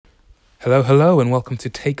Hello, hello, and welcome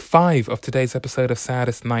to Take 5 of today's episode of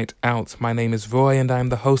Saddest Night Out. My name is Roy, and I'm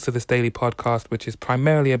the host of this daily podcast, which is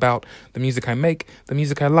primarily about the music I make, the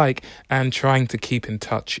music I like, and trying to keep in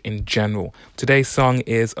touch in general. Today's song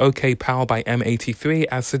is OK Pal by M83,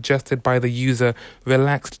 as suggested by the user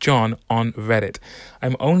Relaxed John on Reddit.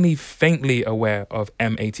 I'm only faintly aware of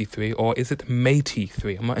M83, or is it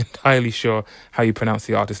Matey3? I'm not entirely sure how you pronounce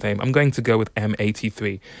the artist name. I'm going to go with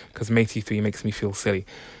M83, because Matey3 makes me feel silly.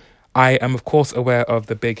 I am, of course, aware of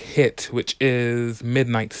the big hit, which is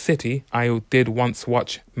Midnight City. I did once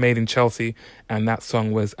watch Made in Chelsea, and that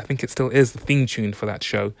song was, I think it still is, the theme tune for that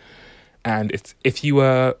show. And if you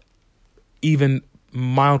were even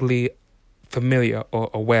mildly familiar or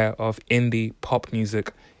aware of indie pop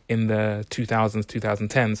music in the 2000s,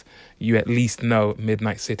 2010s, you at least know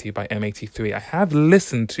Midnight City by M83. I have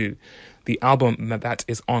listened to the album that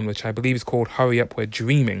is on, which I believe is called Hurry Up, We're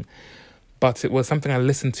Dreaming. But it was something I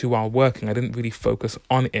listened to while working. I didn't really focus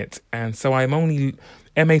on it. And so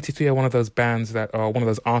M83 are one of those bands that are one of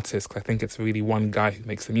those artists. I think it's really one guy who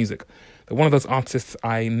makes the music. They're one of those artists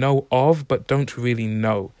I know of, but don't really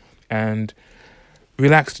know. And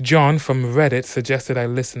Relaxed John from Reddit suggested I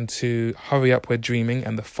listen to Hurry Up, We're Dreaming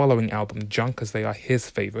and the following album, Junk, as they are his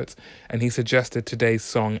favorites. And he suggested today's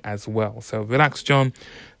song as well. So Relaxed John,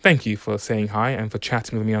 thank you for saying hi and for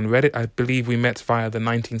chatting with me on Reddit. I believe we met via the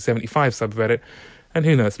 1975 subreddit. And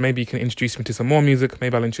who knows, maybe you can introduce me to some more music.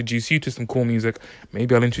 Maybe I'll introduce you to some cool music.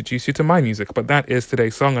 Maybe I'll introduce you to my music. But that is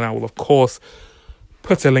today's song, and I will, of course,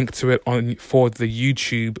 put a link to it for the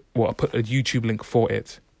YouTube. Well, I'll put a YouTube link for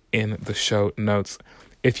it in the show notes.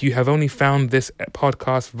 If you have only found this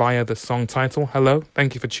podcast via the song title, hello,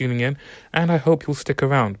 thank you for tuning in, and I hope you'll stick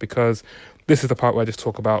around, because this is the part where I just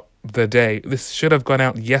talk about the day. This should have gone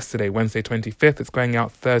out yesterday, Wednesday 25th. It's going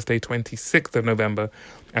out Thursday 26th of November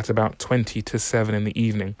at about 20 to 7 in the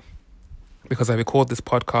evening, because I record this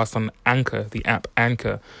podcast on Anchor, the app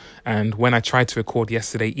Anchor, and when I tried to record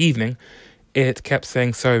yesterday evening, it kept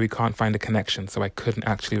saying, sorry, we can't find a connection, so I couldn't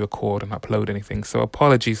actually record and upload anything. So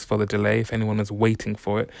apologies for the delay if anyone was waiting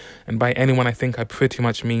for it. And by anyone, I think I pretty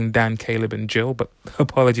much mean Dan, Caleb, and Jill, but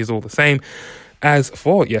apologies all the same. As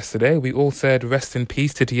for yesterday, we all said rest in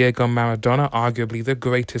peace to Diego Maradona, arguably the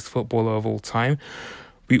greatest footballer of all time.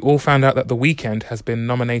 We all found out that The Weeknd has been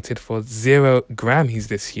nominated for 0 Grammys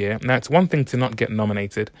this year. Now, it's one thing to not get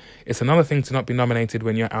nominated. It's another thing to not be nominated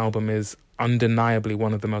when your album is undeniably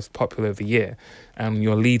one of the most popular of the year, and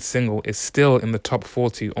your lead single is still in the top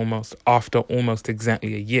 40 after almost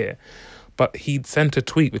exactly a year. But he'd sent a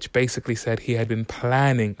tweet which basically said he had been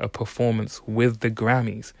planning a performance with the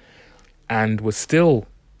Grammys and was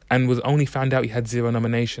only found out he had 0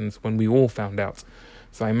 nominations when we all found out.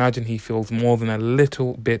 So I imagine he feels more than a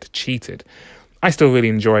little bit cheated. I still really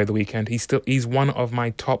enjoy The Weeknd. He's one of my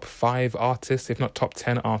top 5 artists, if not top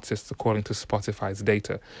 10 artists, according to Spotify's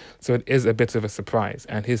data. So it is a bit of a surprise.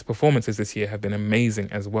 And his performances this year have been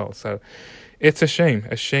amazing as well. So it's a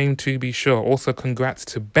shame to be sure. Also, congrats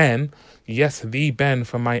to Ben. Yes, the Ben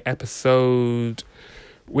from my episode,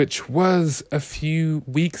 which was a few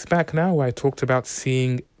weeks back now, where I talked about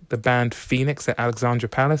seeing the band Phoenix at Alexandra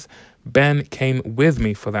Palace. Ben came with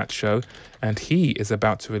me for that show, and he is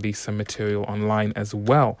about to release some material online as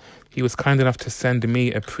well. He was kind enough to send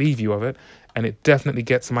me a preview of it, and it definitely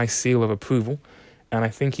gets my seal of approval. And I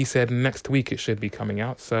think he said next week it should be coming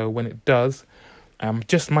out. So when it does,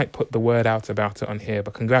 just might put the word out about it on here.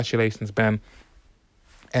 But congratulations, Ben.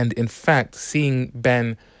 And in fact, seeing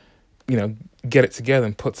Ben, get it together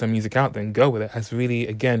and put some music out there and go with it has really,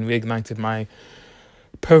 again, reignited my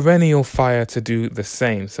perennial fire to do the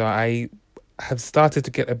same. So I have started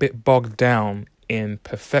to get a bit bogged down in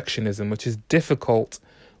perfectionism, which is difficult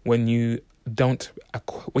when you don't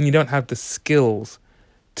have the skills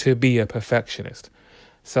to be a perfectionist.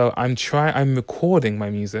 So I'm recording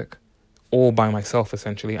my music all by myself,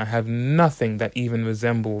 essentially. I have nothing that even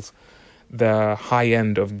resembles the high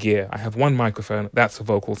end of gear. I have one microphone, that's for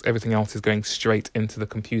vocals. Everything else is going straight into the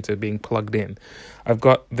computer, being plugged in. I've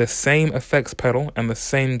got the same effects pedal and the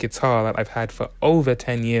same guitar that I've had for over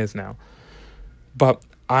 10 years now. But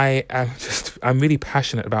I'm really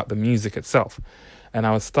passionate about the music itself. And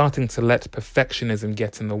I was starting to let perfectionism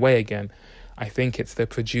get in the way again. I think it's the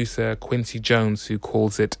producer Quincy Jones who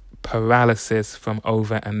calls it paralysis from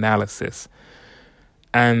over-analysis.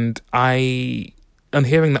 And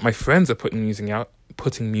hearing that my friends are putting music out,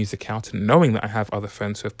 and knowing that I have other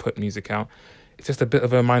friends who have put music out, it's just a bit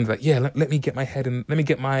of a reminder that, let me get my head in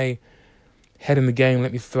the game,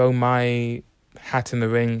 let me throw my hat in the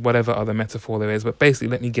ring, whatever other metaphor there is, but basically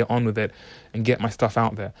let me get on with it and get my stuff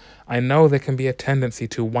out there. I know there can be a tendency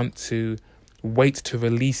to want to wait to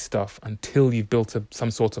release stuff until you've built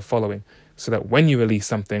some sort of following, so that when you release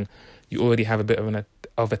something, you already have a bit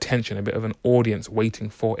of attention, a bit of an audience waiting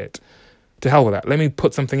for it. To hell with that. Let me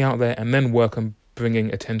put something out there and then work on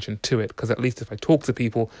bringing attention to it, because at least if I talk to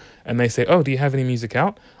people and they say, oh, do you have any music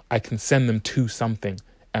out? I can send them to something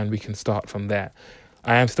and we can start from there.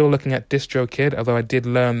 I am still looking at DistroKid, although I did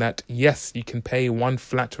learn that, yes, you can pay one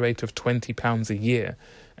flat rate of £20 a year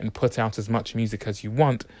and put out as much music as you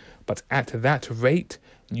want, but at that rate,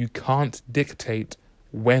 you can't dictate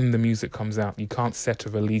when the music comes out. You can't set a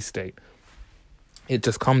release date. It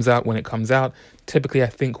just comes out when it comes out, typically I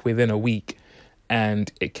think within a week,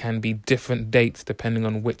 and it can be different dates depending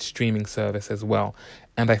on which streaming service as well.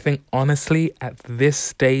 And I think, honestly, at this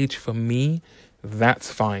stage for me,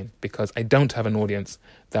 that's fine, because I don't have an audience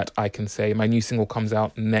that I can say my new single comes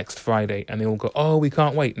out next Friday and they all go, oh, we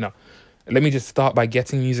can't wait. No, let me just start by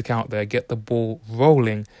getting music out there, get the ball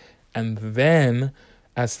rolling, and then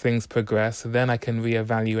as things progress, then I can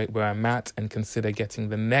reevaluate where I'm at and consider getting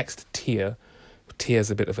the next tier.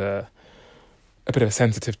 Tier's a bit of a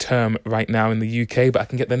sensitive term right now in the UK, but I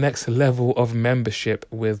can get the next level of membership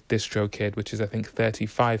with DistroKid, which is I think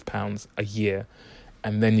 £35 a year.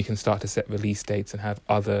 And then you can start to set release dates and have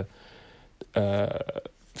other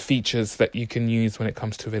features that you can use when it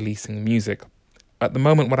comes to releasing music. At the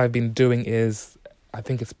moment, what I've been doing is, I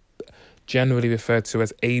think it's generally referred to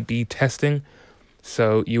as A/B testing.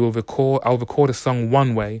 So I'll record a song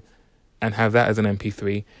one way and have that as an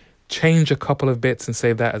MP3, change a couple of bits and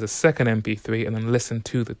save that as a second MP3, and then listen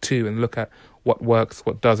to the two and look at what works,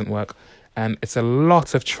 what doesn't work. And it's a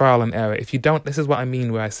lot of trial and error. This is what I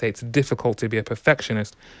mean where I say it's difficult to be a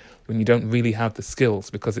perfectionist when you don't really have the skills,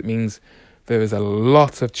 because it means there is a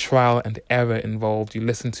lot of trial and error involved. You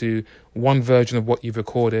listen to one version of what you've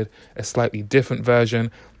recorded, a slightly different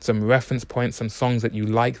version, some reference points, some songs that you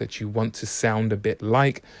like that you want to sound a bit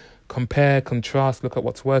like. Compare, contrast, look at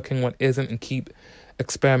what's working, what isn't, and keep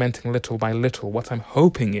experimenting little by little. What I'm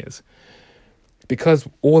hoping is, because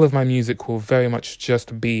all of my music will very much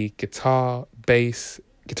just be guitars, bass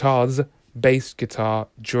guitar,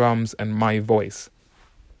 drums, and my voice,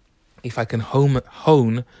 if I can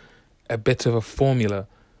hone a bit of a formula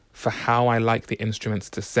for how I like the instruments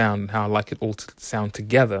to sound and how I like it all to sound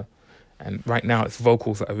together. And right now it's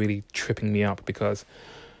vocals that are really tripping me up, because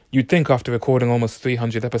you'd think after recording almost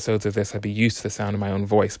 300 episodes of this, I'd be used to the sound of my own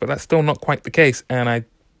voice, but that's still not quite the case, and I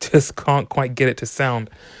just can't quite get it to sound.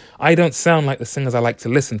 I don't sound like the singers I like to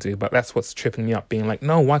listen to, but that's what's tripping me up, being like,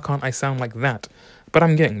 no, why can't I sound like that? But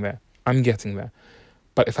I'm getting there.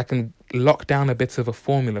 But if I can lock down a bit of a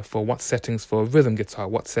formula for what settings for rhythm guitar,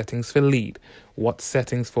 what settings for lead, what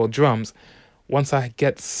settings for drums, once I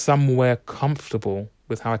get somewhere comfortable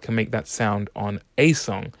with how I can make that sound on a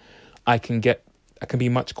song, I can be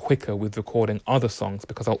much quicker with recording other songs,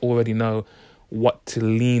 because I'll already know what to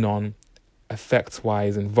lean on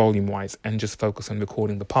effects-wise and volume-wise, and just focus on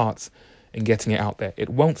recording the parts and getting it out there. It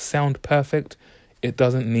won't sound perfect. It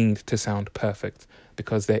doesn't need to sound perfect,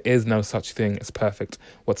 because there is no such thing as perfect.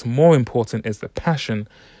 What's more important is the passion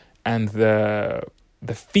and the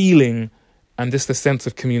feeling and just the sense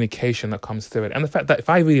of communication that comes through it. And the fact that if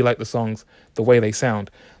I really like the songs the way they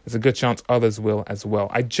sound, there's a good chance others will as well.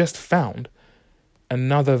 I just found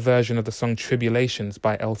another version of the song Tribulations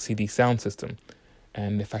by LCD Soundsystem.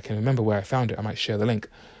 And if I can remember where I found it, I might share the link.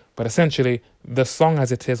 But essentially, the song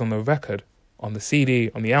as it is on the record, on the CD,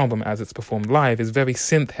 on the album as it's performed live, is very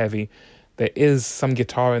synth heavy. There is some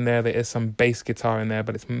guitar in there, there is some bass guitar in there,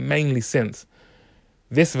 but it's mainly synth.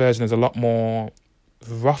 This version is a lot more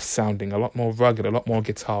rough sounding, a lot more rugged, a lot more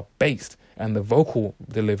guitar based, and the vocal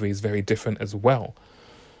delivery is very different as well.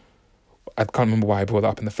 I can't remember why I brought that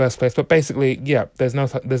up in the first place, but basically, yeah, there's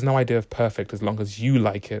no idea of perfect as long as you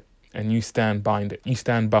like it and you stand behind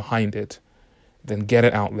it, then get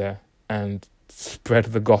it out there and spread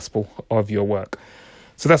the gospel of your work.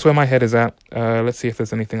 So that's where my head is at. Let's see if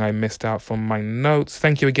there's anything I missed out from my notes.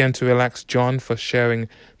 Thank you again to Relax John for sharing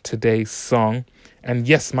today's song. And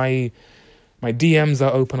yes, my DMs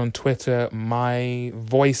are open on Twitter. My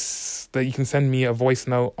voice, that you can send me a voice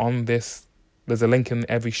note on this. There's a link in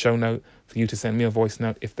every show note for you to send me a voice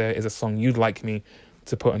note if there is a song you'd like me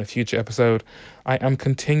to put on a future episode. I am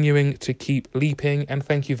continuing to keep leaping, and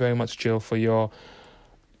thank you very much, Jill, for your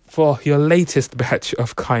latest batch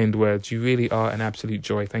of kind words. You really are an absolute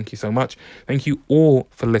joy. Thank you so much. Thank you all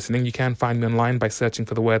for listening. You can find me online by searching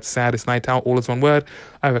for the word Saddest Night Out, all as one word.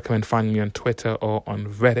 I recommend finding me on Twitter or on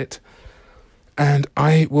Reddit. And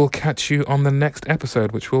I will catch you on the next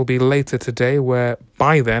episode, which will be later today, where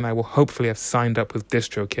by then I will hopefully have signed up with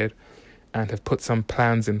DistroKid and have put some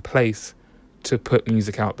plans in place to put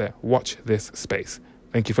music out there. Watch this space.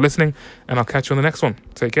 Thank you for listening, and I'll catch you on the next one.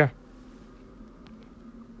 Take care.